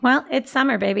Well, it's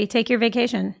summer, baby. Take your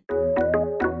vacation.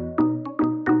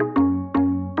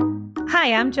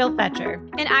 Hi, I'm Jill Fetcher.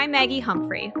 And I'm Maggie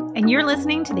Humphrey. And you're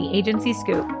listening to The Agency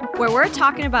Scoop, where we're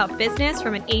talking about business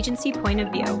from an agency point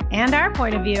of view. And our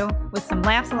point of view, with some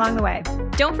laughs along the way.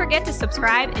 Don't forget to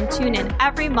subscribe and tune in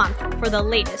every month for the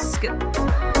latest scoop.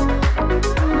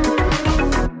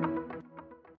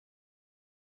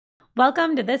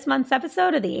 Welcome to this month's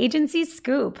episode of The Agency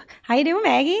Scoop. How you doing,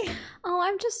 Maggie? Oh,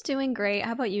 I'm just doing great.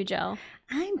 How about you, Jill?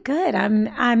 I'm good. I'm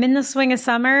in the swing of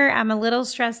summer. I'm a little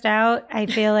stressed out. I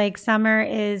feel like summer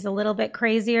is a little bit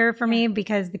crazier for me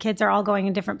because the kids are all going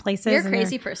in different places. You're a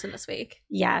crazy person this week.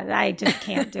 Yeah, I just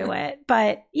can't do it.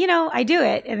 But, you know, I do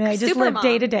it and I just live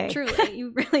day to day. Truly,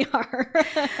 you really are.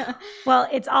 Well,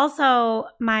 it's also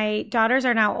my daughters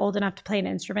are now old enough to play an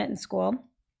instrument in school.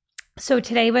 So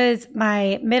today was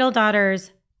my middle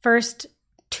daughter's first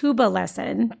tuba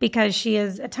lesson because she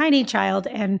is a tiny child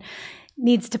and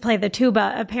needs to play the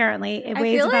tuba. Apparently, it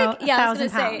weighs about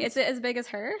 1,000 pounds. Is it as big as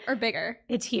her or bigger?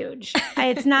 It's huge.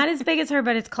 It's not as big as her,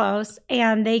 but it's close.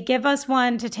 And they give us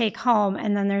one to take home,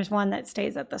 and then there's one that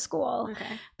stays at the school.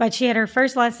 Okay. But she had her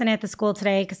first lesson at the school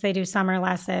today because they do summer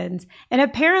lessons. And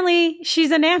apparently,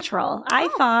 she's a natural. I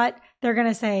thought they're going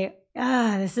to say,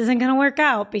 this isn't going to work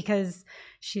out because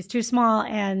she's too small.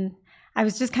 And I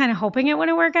was just kind of hoping it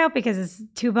wouldn't work out because it's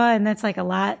tuba and that's like a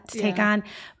lot to take on.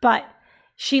 But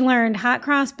she learned hot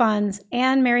cross buns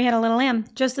and Mary Had a Little Lamb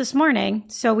just this morning.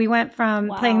 So we went from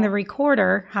playing the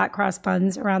recorder hot cross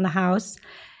buns around the house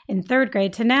in third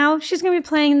grade to now she's going to be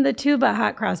playing the tuba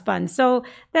hot cross buns. So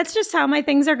that's just how my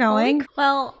things are going.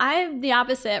 Well, I'm the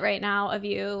opposite right now of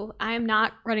you. I'm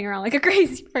not running around like a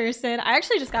crazy person. I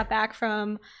actually just got back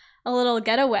from a little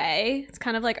getaway. It's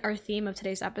kind of like our theme of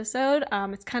today's episode.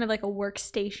 It's kind of like a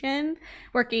workation.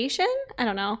 I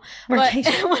don't know.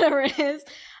 Workation. But whatever it is.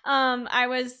 I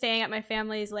was staying at my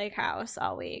family's lake house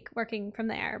all week, working from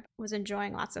there. Was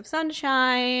enjoying lots of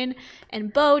sunshine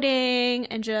and boating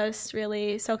and just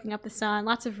really soaking up the sun.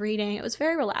 Lots of reading. It was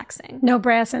very relaxing. No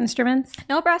brass instruments?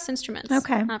 No brass instruments.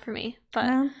 Okay. Not for me.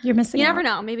 But you're missing out. You never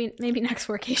know. Maybe next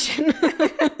workation.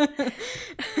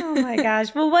 Oh my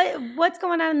gosh. Well, what's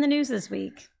going on in the news this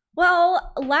week?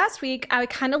 Well, last week I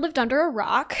kind of lived under a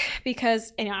rock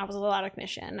because, I was a lot of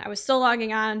technician. I was still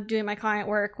logging on, doing my client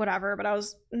work, whatever, but I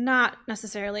was not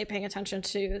necessarily paying attention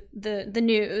to the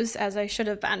news as I should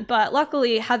have been. But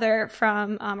luckily, Heather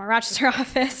from our Rochester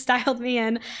office dialed me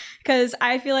in because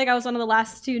I feel like I was one of the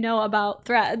last to know about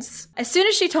Threads. As soon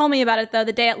as she told me about it, though,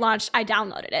 the day it launched, I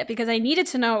downloaded it because I needed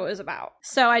to know what it was about.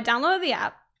 So I downloaded the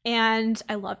app and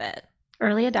I love it.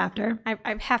 Early adopter.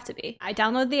 I have to be. I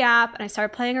downloaded the app and I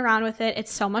started playing around with it.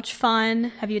 It's so much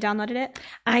fun. Have you downloaded it?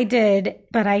 I did,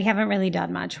 but I haven't really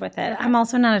done much with it. I'm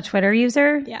also not a Twitter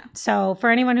user. Yeah. So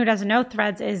for anyone who doesn't know,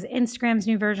 Threads is Instagram's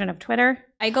new version of Twitter.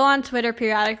 I go on Twitter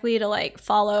periodically to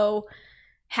follow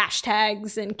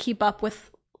hashtags and keep up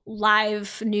with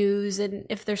live news and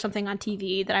if there's something on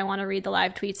TV that I want to read the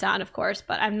live tweets on, of course,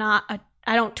 but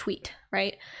I don't tweet,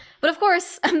 right? But of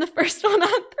course, I'm the first one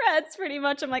on Threads pretty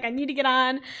much. I'm like, I need to get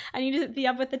on. I need to be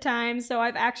up with the times. So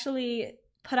I've actually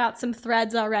put out some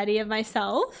threads already of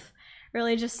myself,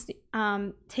 really just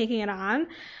taking it on.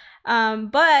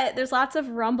 But there's lots of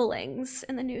rumblings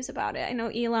in the news about it. I know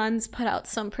Elon's put out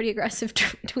some pretty aggressive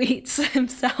tweets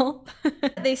himself.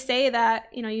 They say that,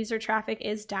 user traffic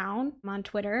is down on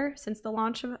Twitter since the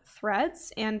launch of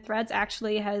Threads, and Threads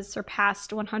actually has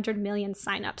surpassed 100 million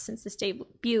signups since its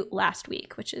debut last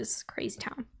week, which is crazy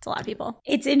town. It's a lot of people.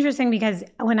 It's interesting because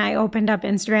when I opened up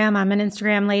Instagram, I'm an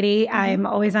Instagram lady. Mm-hmm. I'm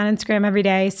always on Instagram every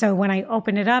day. So when I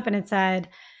opened it up and it said,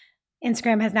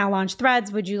 Instagram has now launched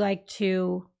Threads, would you like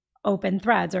to open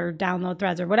Threads or download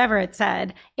Threads or whatever it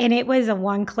said? And it was a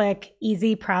one-click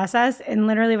easy process. And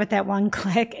literally with that one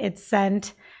click, it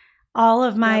sent all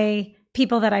of my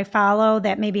people that I follow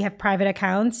that maybe have private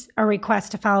accounts a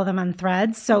request to follow them on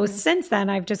Threads. So since then,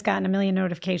 I've just gotten a million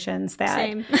notifications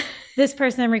that this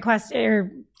person requested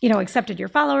or accepted your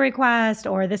follow request,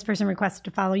 or this person requested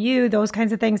to follow you, those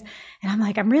kinds of things. And I'm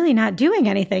like, I'm really not doing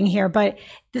anything here, but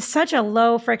there's such a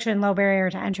low friction, low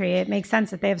barrier to entry. It makes sense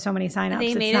that they have so many signups.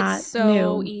 They made it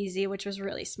so easy, which was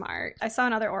really smart. I saw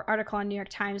another article on New York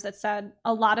Times that said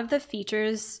a lot of the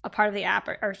features a part of the app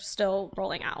are still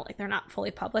rolling out. Like they're not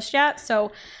fully published yet.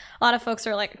 So a lot of folks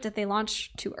are like, did they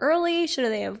launch too early? Should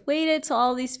they have waited till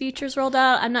all these features rolled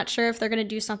out? I'm not sure if they're going to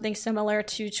do something similar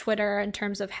to Twitter in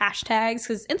terms of hashtags,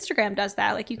 because Instagram does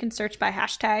that. Like you can search by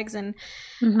hashtags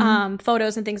and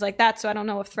photos and things like that. So I don't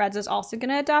know if Threads is also going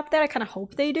to adopt that. I kind of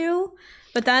hope they do,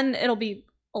 but then it'll be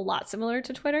a lot similar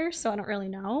to Twitter. So I don't really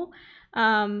know.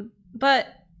 But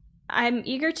I'm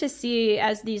eager to see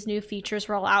as these new features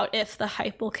roll out if the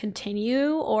hype will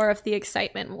continue or if the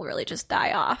excitement will really just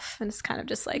die off and it's kind of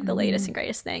just like the latest and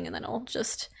greatest thing and then it'll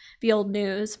just be old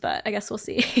news, but I guess we'll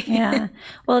see. Yeah.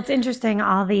 Well, it's interesting.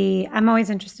 I'm always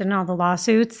interested in all the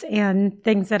lawsuits and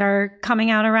things that are coming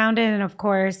out around it. And of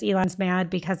course, Elon's mad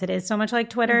because it is so much like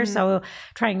Twitter. So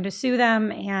trying to sue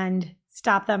them and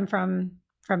stop them from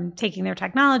taking their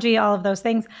technology, all of those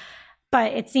things.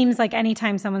 But it seems like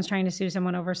anytime someone's trying to sue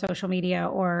someone over social media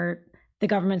or the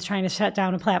government's trying to shut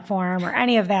down a platform or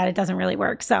any of that, it doesn't really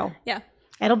work. So yeah,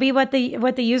 it'll be what the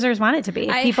users want it to be.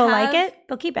 If people like it,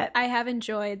 they'll keep it. I have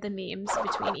enjoyed the memes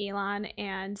between Elon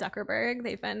and Zuckerberg.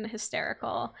 They've been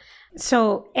hysterical.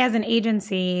 So as an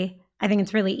agency, I think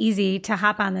it's really easy to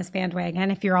hop on this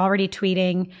bandwagon. If you're already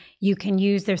tweeting, you can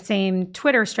use their same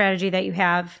Twitter strategy that you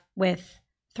have with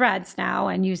Threads now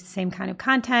and use the same kind of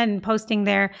content and posting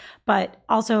there, but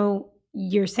also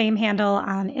your same handle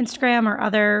on Instagram or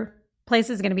other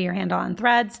places is going to be your handle on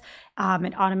Threads.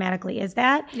 It automatically is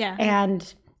that. Yeah. And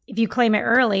if you claim it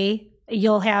early,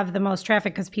 you'll have the most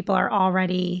traffic because people are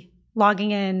already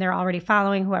logging in. They're already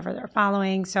following whoever they're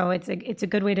following. So it's a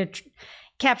good way to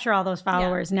capture all those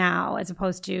followers now as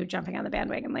opposed to jumping on the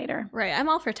bandwagon later. Right. I'm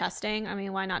all for testing. I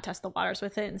mean, why not test the waters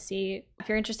with it and see if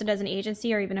you're interested as an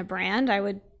agency or even a brand, I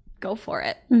would go for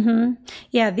it.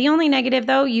 Yeah. The only negative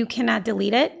though, you cannot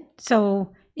delete it.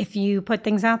 So if you put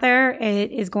things out there,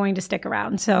 it is going to stick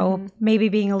around. So maybe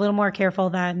being a little more careful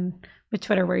than with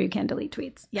Twitter where you can delete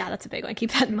tweets. Yeah, that's a big one.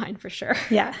 Keep that in mind for sure.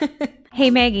 Yeah. Hey,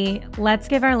 Maggie, let's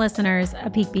give our listeners a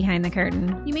peek behind the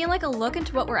curtain. You mean like a look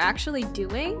into what we're actually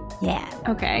doing? Yeah.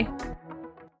 Okay.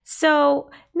 So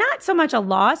not so much a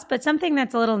loss, but something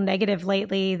that's a little negative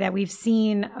lately that we've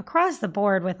seen across the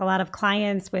board with a lot of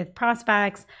clients, with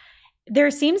prospects. There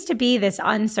seems to be this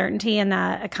uncertainty in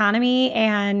the economy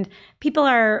and people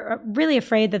are really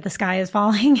afraid that the sky is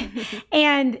falling.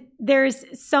 And there's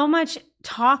so much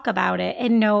talk about it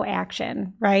and no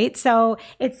action, right? So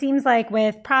it seems like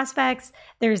with prospects,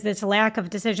 there's this lack of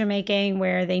decision making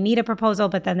where they need a proposal,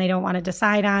 but then they don't want to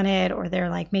decide on it, or they're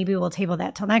like, maybe we'll table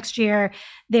that till next year.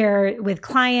 They're with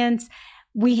clients.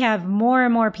 We have more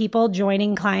and more people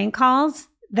joining client calls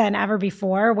than ever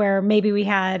before, where maybe we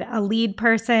had a lead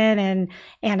person and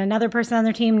another person on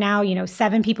their team. Now,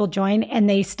 7 people join and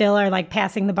they still are like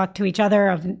passing the buck to each other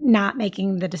of not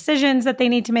making the decisions that they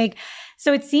need to make.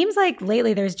 So it seems like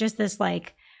lately there's just this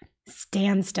like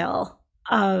standstill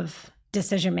of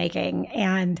decision making,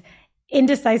 and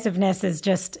indecisiveness is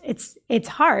just, it's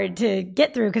hard to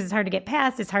get through because it's hard to get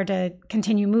past. It's hard to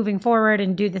continue moving forward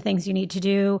and do the things you need to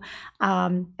do.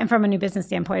 And from a new business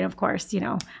standpoint, of course,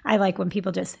 I like when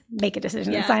people just make a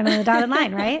decision and sign on the dotted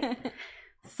line, right?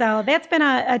 So that's been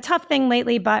a tough thing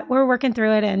lately, but we're working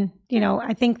through it. And,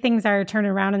 I think things are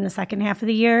turning around in the second half of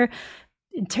the year.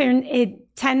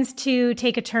 It tends to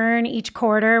take a turn each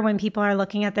quarter when people are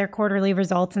looking at their quarterly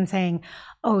results and saying,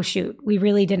 oh, shoot, we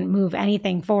really didn't move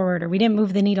anything forward, or we didn't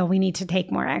move the needle. We need to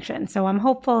take more action. So I'm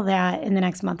hopeful that in the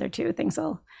next month or two, things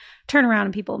will turn around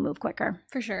and people will move quicker.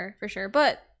 For sure.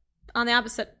 But on the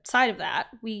opposite side of that,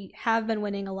 we have been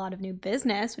winning a lot of new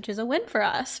business, which is a win for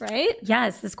us, right?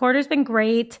 Yes, this quarter's been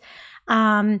great.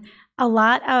 A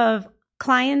lot of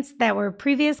clients that were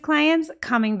previous clients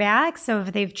coming back. So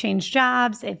if they've changed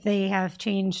jobs, if they have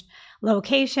changed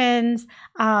locations,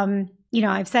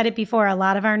 I've said it before, a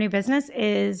lot of our new business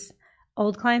is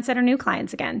old clients that are new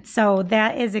clients again. So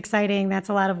that is exciting. That's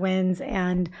a lot of wins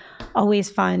and always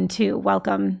fun to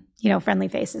welcome, friendly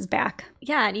faces back.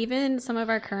 Yeah. And even some of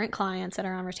our current clients that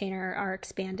are on retainer are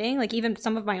expanding, like even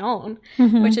some of my own,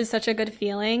 which is such a good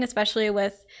feeling, especially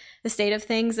with the state of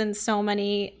things and so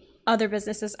many other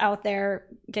businesses out there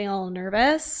getting a little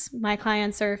nervous. My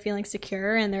clients are feeling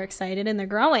secure and they're excited and they're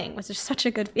growing, which is such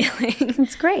a good feeling.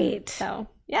 It's great. So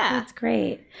yeah, it's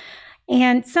great.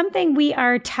 And something we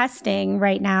are testing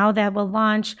right now that will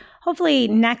launch hopefully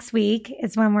next week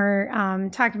is when we're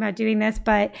talking about doing this,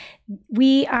 but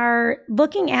we are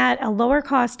looking at a lower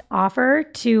cost offer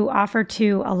to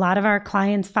a lot of our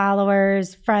clients,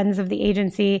 followers, friends of the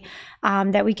agency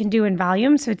that we can do in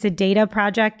volume. So it's a data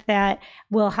project that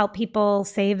will help people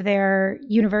save their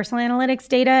universal analytics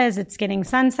data as it's getting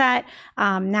sunset.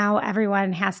 Now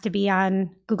everyone has to be on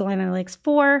Google Analytics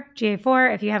 4,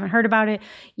 GA4. If you haven't heard about it,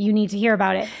 you need to hear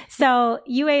about it. So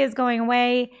UA is going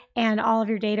away and all of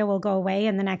your data will go away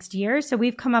in the next year. So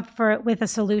we've come up with a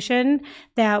solution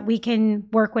that we can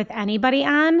work with anybody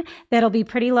on that'll be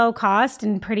pretty low cost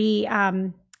and pretty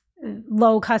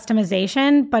low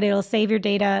customization, but it'll save your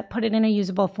data, put it in a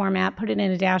usable format, put it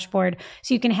in a dashboard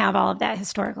so you can have all of that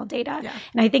historical data. Yeah.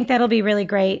 And I think that'll be really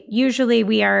great. Usually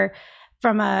we are,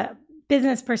 from a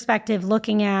business perspective,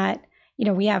 looking at,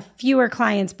 we have fewer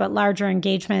clients, but larger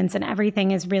engagements, and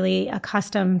everything is really a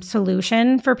custom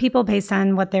solution for people based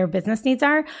on what their business needs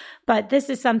are. But this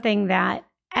is something that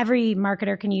every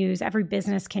marketer can use, every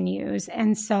business can use.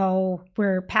 And so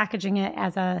we're packaging it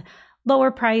as a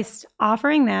lower priced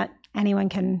offering that anyone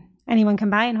can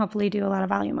buy and hopefully do a lot of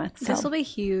volume with. So. This will be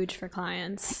huge for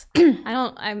clients.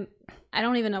 I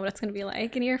don't even know what it's going to be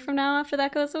like a year from now after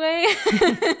that goes away.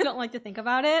 I don't like to think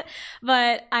about it,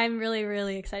 but I'm really,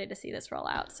 really excited to see this roll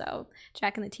out. So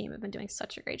Jack and the team have been doing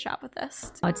such a great job with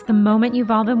this. It's the moment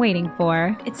you've all been waiting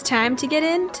for. It's time to get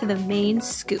into the main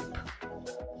scoop.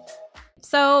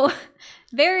 So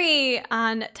very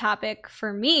on topic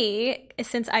for me,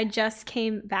 since I just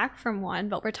came back from one,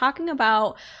 but we're talking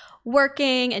about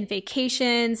working and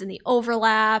vacations and the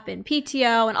overlap and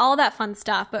PTO and all that fun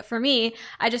stuff. But for me,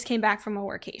 I just came back from a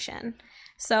workcation.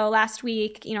 So last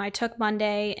week, I took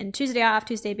Monday and Tuesday off,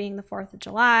 Tuesday being the 4th of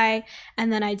July.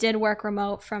 And then I did work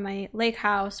remote from my lake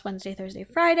house Wednesday, Thursday,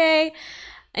 Friday.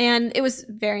 And it was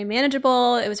very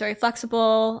manageable. It was very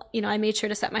flexible. I made sure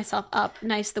to set myself up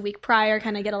nice the week prior,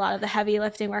 kind of get a lot of the heavy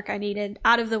lifting work I needed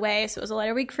out of the way. So it was a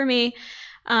lighter week for me.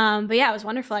 But yeah, it was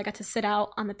wonderful. I got to sit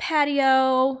out on the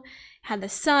patio, had the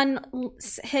sun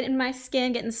hitting my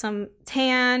skin, getting some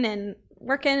tan and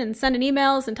working and sending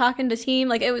emails and talking to team.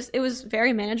 Like it was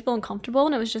very manageable and comfortable,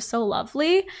 and it was just so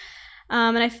lovely.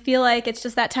 And I feel like it's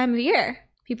just that time of year.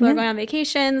 People are going on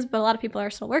vacations, but a lot of people are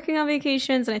still working on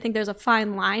vacations. And I think there's a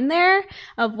fine line there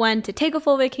of when to take a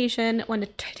full vacation, when to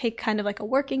take kind of like a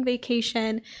working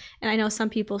vacation. And I know some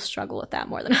people struggle with that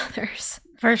more than others.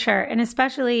 For sure. And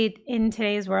especially in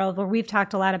today's world where we've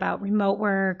talked a lot about remote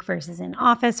work versus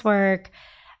in-office work,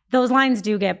 those lines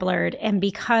do get blurred. And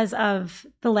because of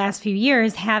the last few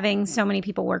years, having so many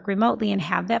people work remotely and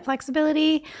have that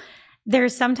flexibility,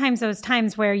 there's sometimes those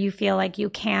times where you feel like you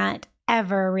can't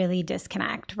ever really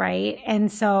disconnect, right? And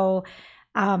so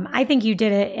I think you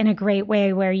did it in a great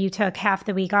way where you took half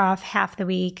the week off, half the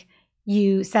week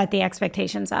you set the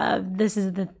expectations of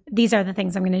these are the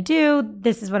things I'm going to do.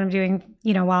 This is what I'm doing,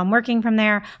 while I'm working from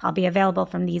there. I'll be available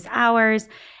from these hours.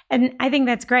 And I think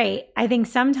that's great. I think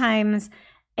sometimes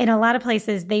in a lot of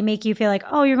places, they make you feel like,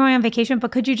 oh, you're going on vacation,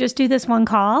 but could you just do this one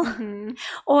call? Mm-hmm.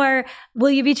 Or will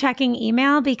you be checking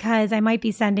email because I might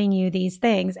be sending you these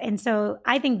things? And so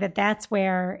I think that that's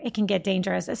where it can get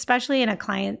dangerous, especially in a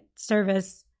client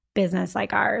service business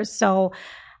like ours. So,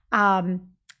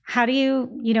 how do you,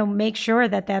 make sure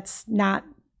that that's not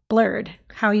blurred?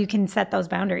 How you can set those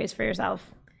boundaries for yourself?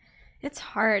 It's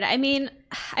hard. I mean,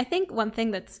 I think one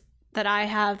thing that I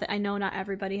have that I know not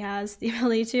everybody has the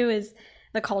ability to is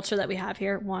the culture that we have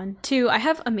here. 1, 2, I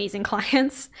have amazing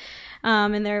clients.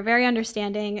 And they're very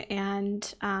understanding. And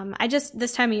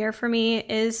this time of year for me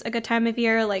is a good time of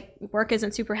year. Like work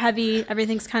isn't super heavy.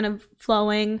 Everything's kind of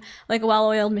flowing like a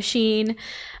well-oiled machine.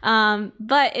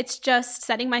 But it's just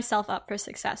setting myself up for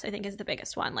success, I think, is the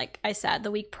biggest one. Like I said, the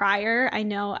week prior, I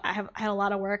know I had a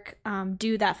lot of work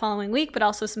due that following week, but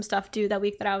also some stuff due that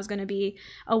week that I was going to be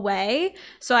away.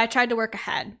 So I tried to work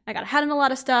ahead. I got ahead in a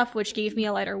lot of stuff, which gave me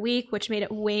a lighter week, which made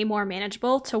it way more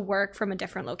manageable to work from a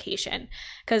different location.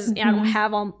 Because I don't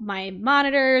have all my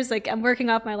monitors. Like I'm working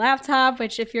off my laptop,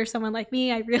 which if you're someone like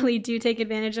me, I really do take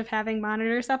advantage of having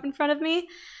monitors up in front of me.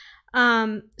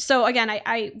 So again,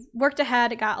 I worked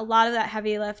ahead. I got a lot of that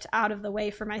heavy lift out of the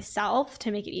way for myself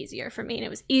to make it easier for me. And it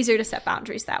was easier to set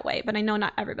boundaries that way. But I know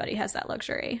not everybody has that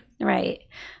luxury. Right.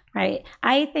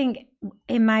 I think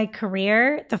in my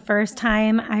career, the first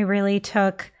time I really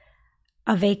took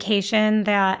a vacation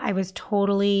that I was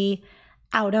totally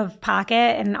out of pocket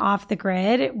and off the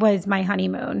grid was my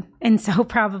honeymoon. And so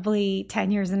probably 10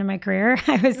 years into my career,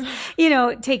 I was,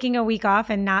 taking a week off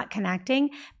and not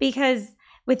connecting because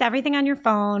with everything on your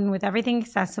phone, with everything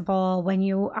accessible,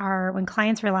 when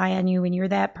clients rely on you, when you're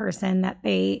that person that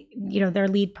they, their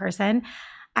lead person,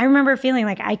 I remember feeling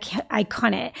like I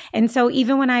couldn't. And so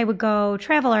even when I would go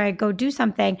travel or I'd go do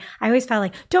something, I always felt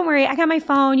like, don't worry, I got my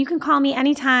phone. You can call me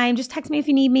anytime. Just text me if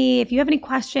you need me. If you have any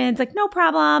questions, like, no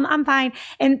problem. I'm fine.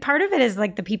 And part of it is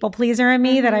like the people pleaser in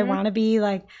me that I want to be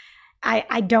like,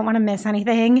 I don't want to miss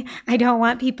anything. I don't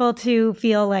want people to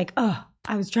feel like, oh,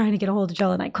 I was trying to get a hold of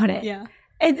Jill and I couldn't. Yeah.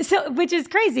 And so, which is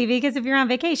crazy because if you're on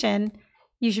vacation,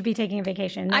 you should be taking a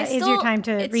vacation. That is your time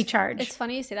to recharge. It's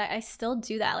funny you say that. I still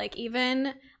do that. Like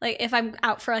even like if I'm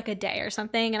out for like a day or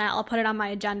something and I'll put it on my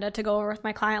agenda to go over with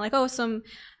my client, like, oh, some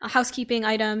housekeeping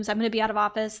items. I'm going to be out of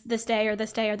office this day or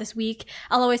this week.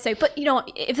 I'll always say, but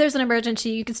if there's an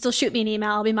emergency, you can still shoot me an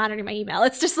email. I'll be monitoring my email.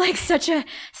 It's just like such a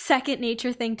second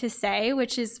nature thing to say,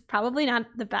 which is probably not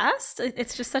the best.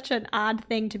 It's just such an odd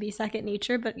thing to be second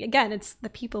nature. But again, it's the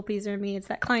people pleaser in me. It's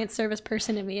that client service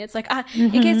person in me. It's like,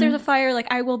 in case there's a fire, like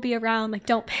I will be around, like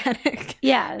don't panic.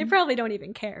 Yeah. They probably don't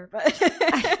even care, but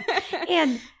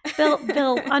and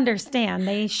they'll understand.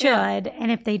 They should. Yeah.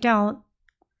 And if they don't,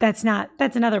 that's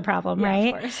another problem,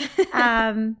 right? Of course.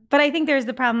 But I think there's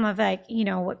the problem of like,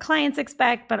 what clients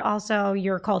expect, but also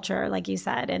your culture, like you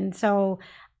said. And so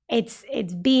it's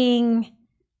being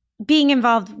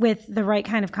involved with the right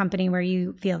kind of company where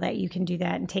you feel that you can do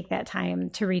that and take that time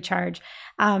to recharge.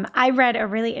 I read a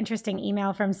really interesting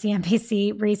email from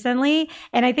CNBC recently,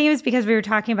 and I think it was because we were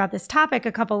talking about this topic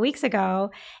a couple weeks ago,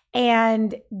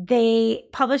 and they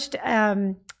published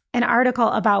an article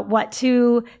about what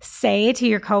to say to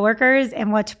your coworkers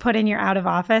and what to put in your out of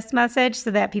office message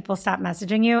so that people stop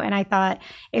messaging you. And I thought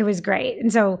it was great.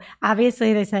 And so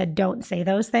obviously they said, don't say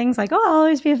those things like, oh, I'll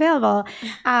always be available,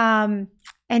 and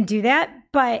do that.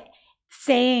 But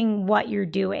saying what you're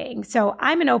doing. So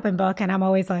I'm an open book and I'm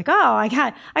always like, oh, I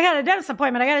got a dentist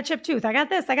appointment. I got a chipped tooth. I got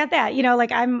this, I got that.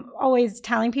 Like I'm always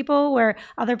telling people, where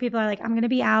other people are like, I'm going to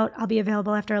be out. I'll be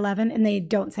available after 11. And they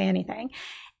don't say anything.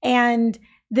 And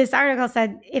this article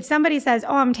said, if somebody says,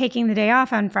 oh, I'm taking the day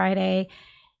off on Friday,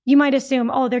 you might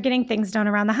assume, oh, they're getting things done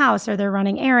around the house or they're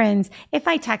running errands. If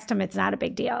I text them, it's not a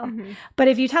big deal. Mm-hmm. But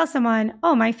if you tell someone,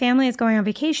 oh, my family is going on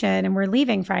vacation and we're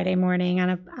leaving Friday morning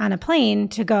on a plane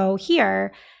to go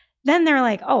here, then they're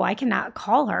like, oh, I cannot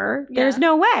call her. Yeah. There's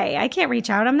no way. I can't reach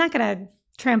out. I'm not going to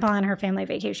trample on her family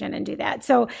vacation and do that.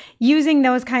 So using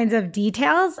those kinds of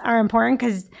details are important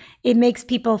because it makes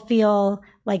people feel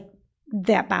like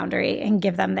that boundary and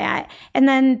give them that. And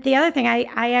then the other thing,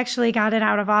 I actually got it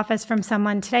out of office from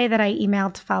someone today that I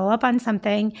emailed to follow up on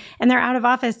something, and their out of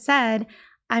office said,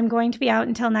 I'm going to be out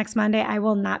until next Monday. I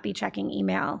will not be checking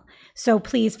email. So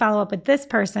please follow up with this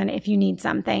person if you need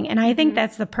something. And I think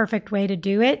that's the perfect way to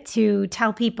do it, to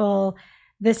tell people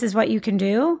this is what you can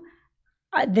do.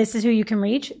 This is who you can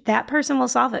reach. That person will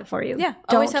solve it for you. Yeah.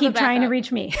 Don't keep trying to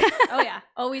reach me. Oh, yeah.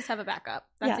 Always have a backup.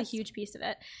 That's a huge piece of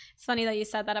it. It's funny that you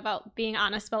said that about being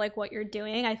honest about like what you're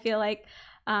doing. I feel like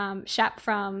Shep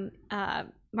from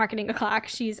Marketing O'Clock,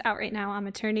 she's out right now on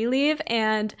maternity leave.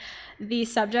 And the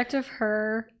subject of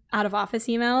her out of office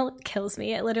email kills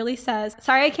me. It literally says,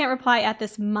 sorry, I can't reply at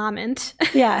this moment.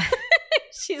 Yeah.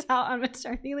 She's out on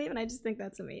maternity leave, and I just think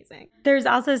that's amazing. There's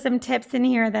also some tips in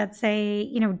here that say,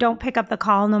 don't pick up the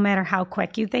call no matter how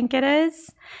quick you think it is.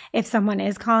 If someone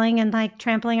is calling and like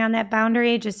trampling on that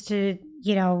boundary, just to,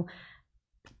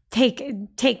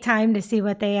 take time to see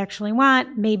what they actually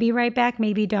want. Maybe write back,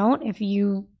 maybe don't. If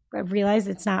you realize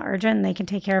it's not urgent and they can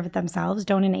take care of it themselves,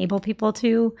 don't enable people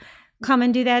to come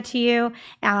and do that to you.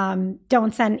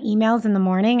 Don't send emails in the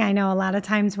morning. I know a lot of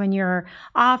times when you're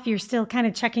off, you're still kind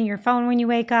of checking your phone when you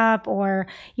wake up, or,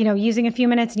 using a few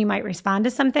minutes and you might respond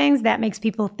to some things. That makes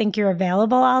people think you're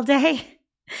available all day.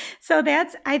 So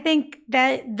I think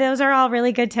that those are all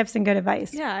really good tips and good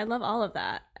advice. Yeah, I love all of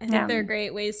that. I think they're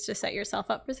great ways to set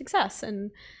yourself up for success, and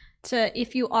to,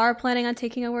 if you are planning on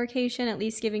taking a workation, at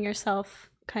least giving yourself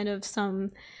kind of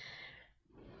some,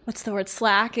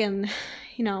 slack and,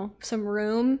 some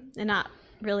room, and not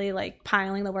really like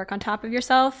piling the work on top of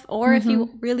yourself. Or if you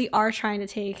really are trying to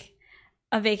take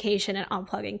a vacation and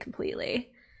unplugging completely.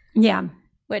 Yeah.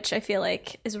 Which I feel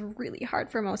like is really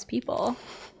hard for most people.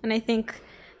 And I think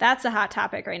that's a hot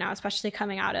topic right now, especially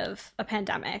coming out of a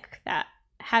pandemic, that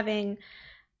having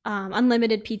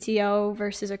unlimited PTO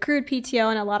versus accrued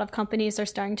PTO, and a lot of companies are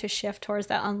starting to shift towards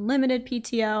that unlimited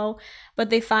PTO,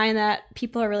 but they find that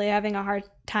people are really having a hard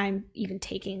time even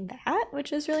taking that,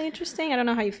 which is really interesting. I don't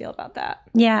know how you feel about that.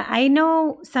 Yeah, I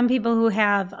know some people who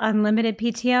have unlimited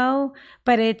PTO,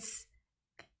 but it's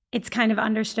kind of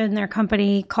understood in their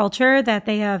company culture that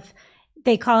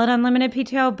they call it unlimited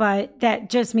PTO, but that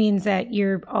just means that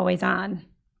you're always on,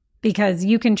 because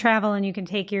you can travel and you can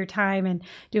take your time and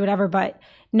do whatever, but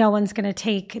no one's going to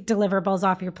take deliverables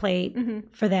off your plate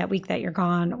for that week that you're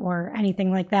gone or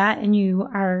anything like that. And you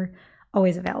are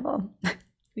always available.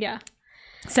 Yeah.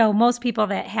 So most people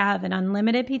that have an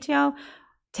unlimited PTO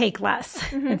take less,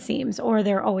 it seems, or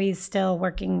they're always still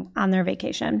working on their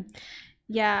vacation.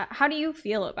 Yeah. How do you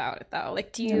feel about it though?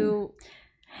 Like, do you,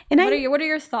 and what are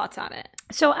your thoughts on it?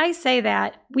 So I say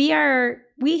that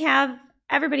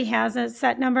everybody has a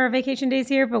set number of vacation days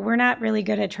here, but we're not really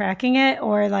good at tracking it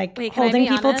or holding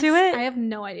people to it. I have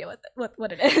no idea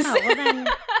what it is. Oh, well then,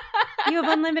 You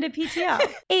have unlimited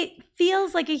PTO. It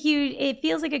feels like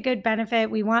a good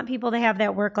benefit. We want people to have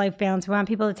that work-life balance. We want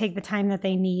people to take the time that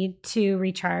they need to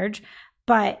recharge.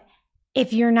 But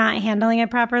if you're not handling it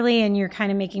properly and you're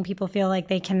kind of making people feel like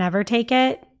they can never take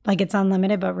it, like it's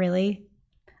unlimited, but really,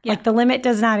 like the limit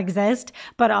does not exist,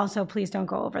 but also please don't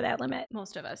go over that limit.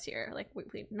 Most of us here, like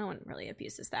no one really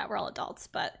abuses that. We're all adults,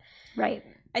 but right.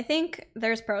 I think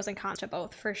there's pros and cons to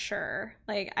both for sure.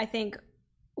 Like I think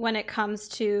when it comes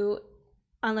to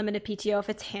unlimited PTO, if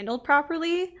it's handled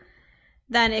properly,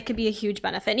 then it could be a huge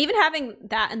benefit. And even having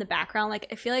that in the background, like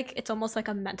I feel like it's almost like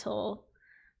a mental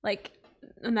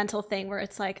thing where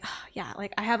it's like, oh, yeah,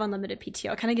 like I have unlimited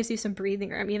PTO. It kind of gives you some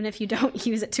breathing room, even if you don't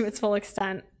use it to its full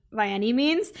extent by any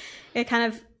means.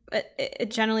 It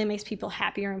generally makes people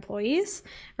happier employees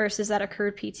versus that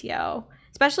accrued PTO,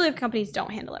 especially if companies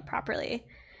don't handle it properly.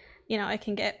 You know, it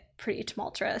can get pretty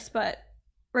tumultuous, but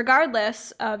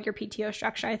regardless of your PTO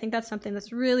structure, I think that's something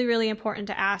that's really, really important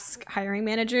to ask hiring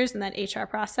managers in that HR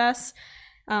process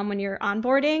when you're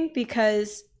onboarding,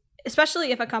 because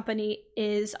especially if a company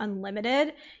is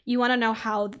unlimited, you want to know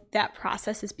how that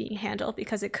process is being handled,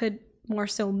 because it could more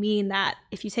so mean that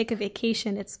if you take a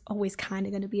vacation, it's always kind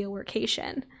of going to be a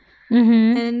workation.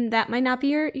 Mm-hmm. And that might not be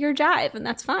your jive, and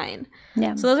that's fine.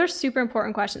 Yeah. So those are super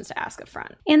important questions to ask up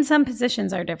front. And some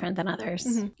positions are different than others.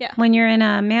 Mm-hmm. Yeah. When you're in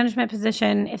a management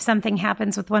position, if something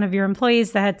happens with one of your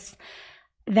employees that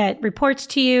reports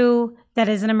to you that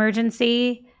is an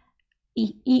emergency,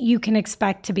 you can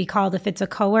expect to be called. If it's a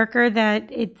coworker that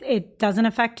it doesn't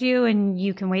affect you and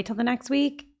you can wait till the next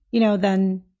week,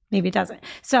 then maybe it doesn't.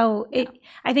 So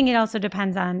I think it also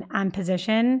depends on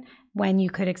position, when you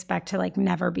could expect to like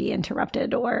never be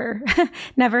interrupted or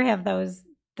never have those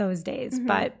days. Mm-hmm.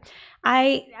 But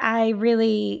I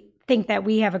really think that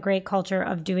we have a great culture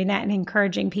of doing that and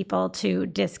encouraging people to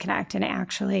disconnect and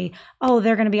actually,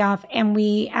 they're going to be off. And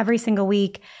we, every single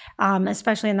week,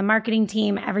 especially in the marketing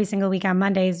team, every single week on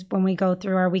Mondays, when we go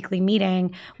through our weekly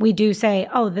meeting, we do say,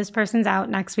 this person's out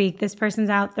next week. This person's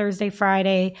out Thursday,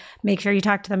 Friday. Make sure you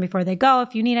talk to them before they go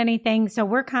if you need anything. So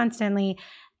we're constantly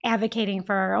advocating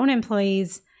for our own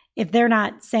employees. If they're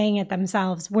not saying it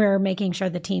themselves, we're making sure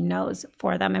the team knows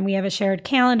for them. And we have a shared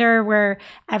calendar where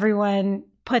everyone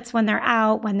puts when they're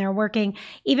out, when they're working.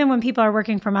 Even when people are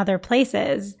working from other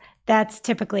places, that's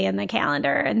typically in the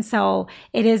calendar. And so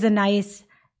it is a nice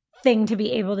thing to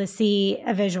be able to see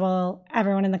a visual,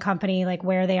 everyone in the company, like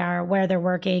where they are, where they're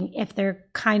working, if they're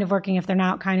kind of working, if they're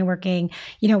not kind of working.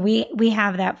 We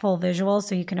have that full visual,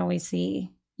 so you can always see,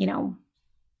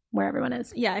 where everyone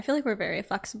is. Yeah, I feel like we're very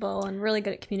flexible and really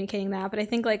good at communicating that. But I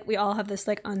think like we all have this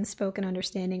like unspoken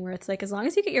understanding where it's like, as long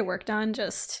as you get your work done,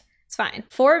 it's fine.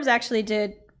 Forbes actually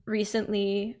did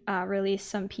recently release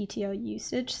some PTO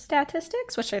usage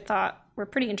statistics, which I thought were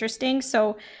pretty interesting.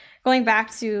 So going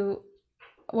back to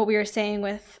what we were saying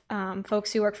with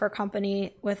folks who work for a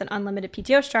company with an unlimited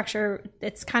PTO structure,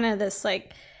 it's kind of this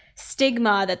like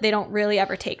stigma that they don't really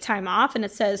ever take time off. And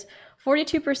it says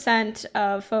 42%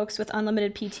 of folks with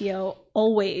unlimited PTO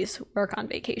always work on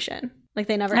vacation. Like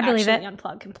they never actually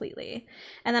unplug completely.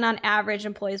 And then on average,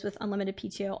 employees with unlimited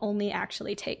PTO only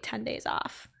actually take 10 days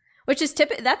off, which is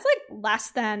that's like less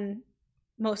than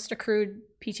most accrued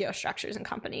PTO structures in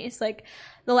companies. Like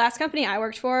the last company I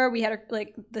worked for, we had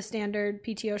like the standard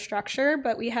PTO structure,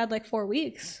 but we had like 4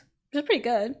 weeks, which is pretty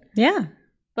good. Yeah.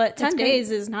 But 10 days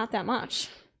is not that much.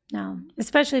 No,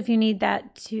 especially if you need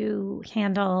that to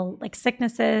handle like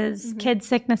sicknesses, mm-hmm. kid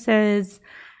sicknesses,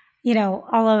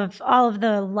 all of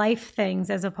the life things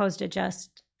as opposed to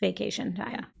just vacation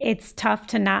time. Yeah. It's tough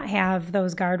to not have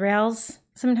those guardrails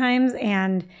sometimes.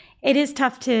 And it is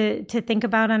tough to think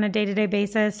about on a day-to-day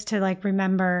basis, to like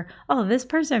remember, this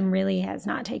person really has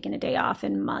not taken a day off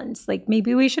in months. Like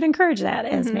maybe we should encourage that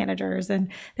as mm-hmm. managers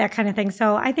and that kind of thing.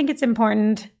 So I think it's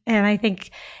important. And I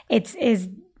think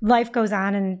life goes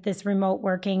on in this remote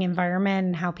working environment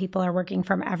and how people are working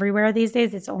from everywhere these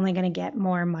days, it's only going to get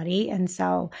more muddy. And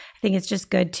so I think it's just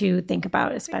good to think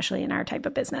about, especially in our type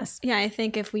of business. Yeah, I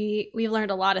think we've learned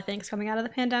a lot of things coming out of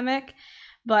the pandemic,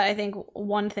 but I think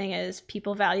one thing is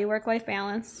people value work-life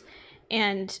balance.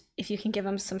 And if you can give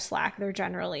them some slack, they're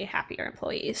generally happier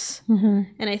employees. Mm-hmm.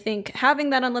 And I think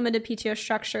having that unlimited PTO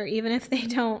structure, even if they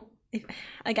don't,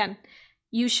 again,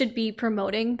 you should be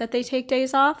promoting that they take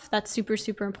days off. That's super,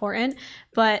 super important.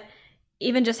 But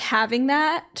even just having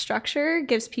that structure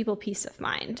gives people peace of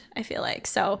mind, I feel like.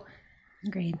 So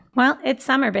agreed. Well, it's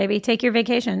summer, baby. Take your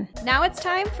vacation. Now it's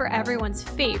time for everyone's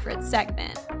favorite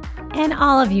segment. And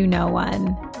all of you know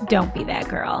one. Don't be that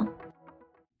girl.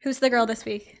 Who's the girl this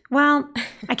week? Well,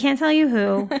 I can't tell you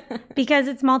who because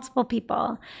it's multiple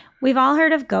people. We've all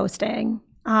heard of ghosting.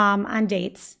 on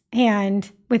dates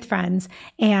and with friends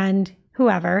and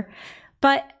whoever.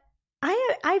 But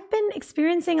I've been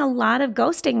experiencing a lot of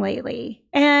ghosting lately.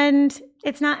 And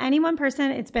it's not any one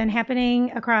person. It's been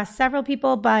happening across several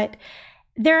people, but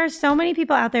there are so many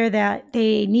people out there that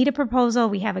they need a proposal.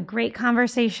 We have a great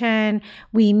conversation.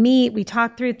 We meet, we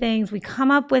talk through things, we come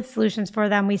up with solutions for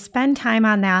them. We spend time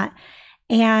on that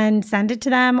and send it to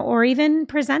them or even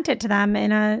present it to them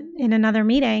in another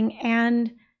meeting.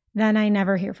 And then I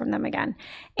never hear from them again.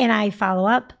 And I follow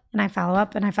up and I follow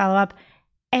up and I follow up.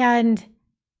 And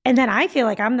then I feel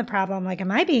like I'm the problem. Like,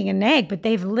 am I being a nag? But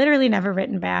they've literally never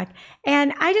written back.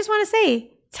 And I just want to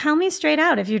say, tell me straight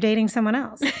out if you're dating someone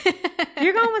else. If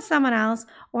you're going with someone else,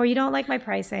 or you don't like my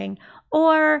pricing,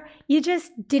 or you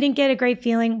just didn't get a great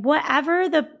feeling, whatever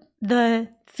the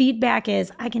feedback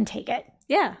is, I can take it.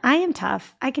 Yeah. I am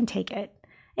tough. I can take it.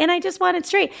 And I just want it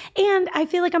straight. And I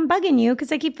feel like I'm bugging you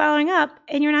because I keep following up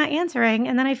and you're not answering.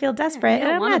 And then I feel desperate.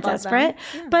 Yeah, and I'm not desperate.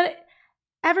 Yeah. But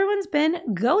everyone's been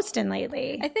ghosting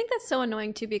lately. I think that's so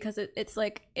annoying too, because it's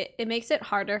like it makes it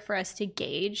harder for us to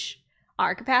gauge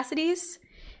our capacities.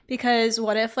 Because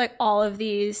what if like all of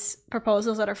these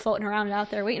proposals that are floating around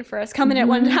out there waiting for us come in at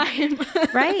one time?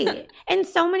 Right. And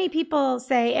so many people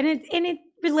say, and it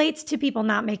relates to people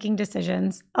not making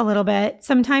decisions a little bit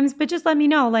sometimes, but just let me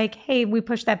know, like, hey, we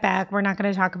pushed that back. We're not going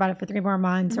to talk about it for 3 more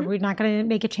months, or we're not going to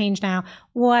make a change now.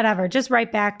 Whatever. Just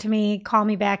write back to me, call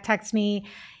me back, text me,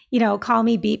 call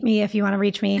me, beat me if you want to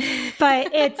reach me.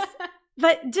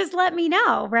 But just let me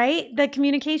know, right? The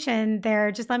communication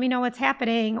there, just let me know what's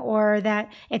happening, or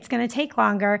that it's going to take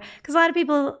longer. Because a lot of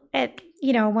people,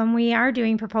 when we are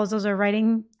doing proposals or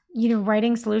writing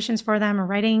solutions for them, or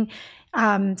writing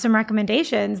some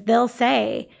recommendations, they'll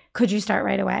say, could you start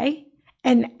right away?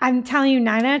 And I'm telling you,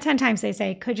 9 out of 10 times they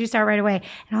say, could you start right away?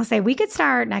 And I'll say, we could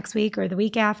start next week or the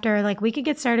week after. Like, we could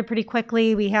get started pretty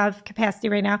quickly. We have capacity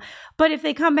right now. But if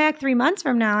they come back 3 months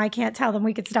from now, I can't tell them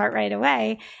we could start right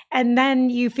away. And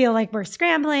then you feel like we're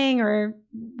scrambling or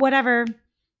whatever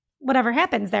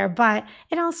happens there. But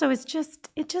it also is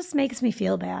it just makes me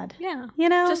feel bad. Yeah.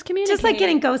 Just communicate. Just like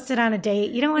getting ghosted on a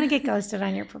date. You don't want to get ghosted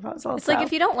on your proposal. It's like,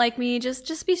 if you don't like me,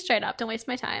 just be straight up. Don't waste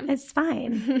my time. It's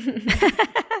fine.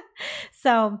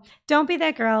 So don't be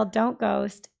that girl. Don't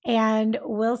ghost. And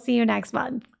we'll see you next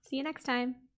month. See you next time.